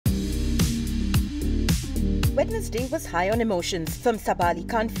Wednesday was high on emotions, from Saba Ali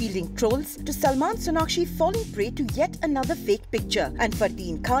Khan fielding trolls to Salman-Sonakshi falling prey to yet another fake picture, and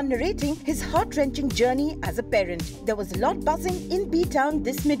Fardeen Khan narrating his heart-wrenching journey as a parent. There was a lot buzzing in B-Town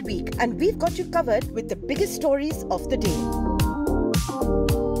this midweek, and we've got you covered with the biggest stories of the day.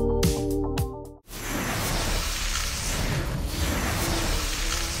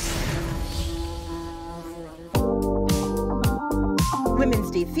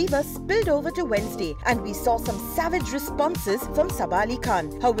 Women's Day fever spilled over to Wednesday, and we saw some savage responses from Saba Ali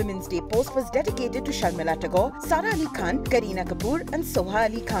Khan. Her Women's Day post was dedicated to Sharmila Tagore, Sara Ali Khan, Kareena Kapoor and Soha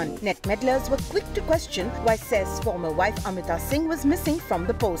Ali Khan. Net meddlers were quick to question why Sais's former wife Amrita Singh was missing from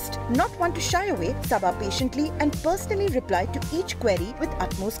the post. Not one to shy away, Saba patiently and personally replied to each query with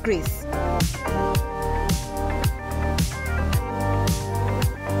utmost grace.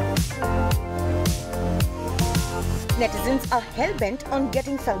 Netizens are hell-bent on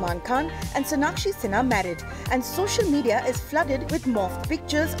getting Salman Khan and Sonakshi Sinha married, and social media is flooded with morphed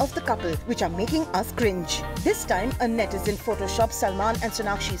pictures of the couple, which are making us cringe. This time, a netizen photoshopped Salman and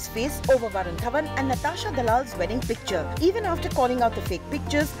Sonakshi's face over Varun Dhawan and Natasha Dalal's wedding picture. Even after calling out the fake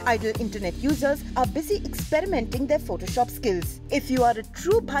pictures, idle internet users are busy experimenting their Photoshop skills. If you are a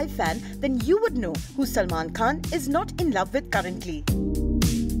true Bhai fan, then you would know who Salman Khan is not in love with currently.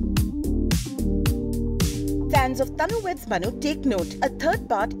 Fans of Tanu Weds Manu take note. A third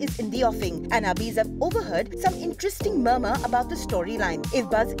part is in the offing, and Abis have overheard some interesting murmur about the storyline. If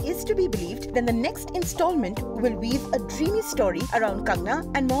buzz is to be believed, then the next installment will weave a dreamy story around Kangna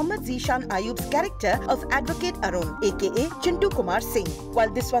and Mohammad Zishan Ayub's character of Advocate Arun, aka Chintu Kumar Singh. While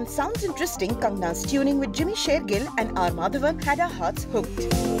this one sounds interesting, Kangna's tuning with Jimmy Shergill and R. Madhavan had our hearts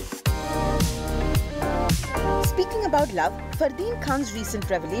hooked. Speaking about love, Fardeen Khan's recent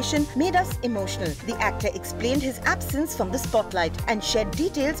revelation made us emotional. The actor explained his absence from the spotlight and shared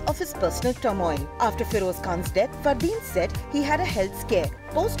details of his personal turmoil. After Feroz Khan's death, Fardeen said he had a health scare,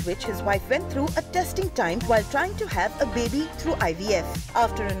 post which his wife went through a testing time while trying to have a baby through IVF.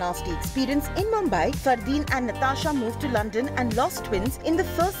 After a nasty experience in Mumbai, Fardeen and Natasha moved to London and lost twins in the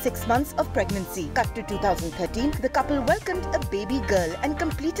first 6 months of pregnancy. Cut to 2013, the couple welcomed a baby girl and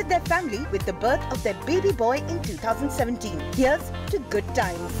completed their family with the birth of their baby boy in 2017. Here's to good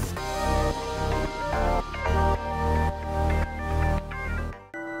times.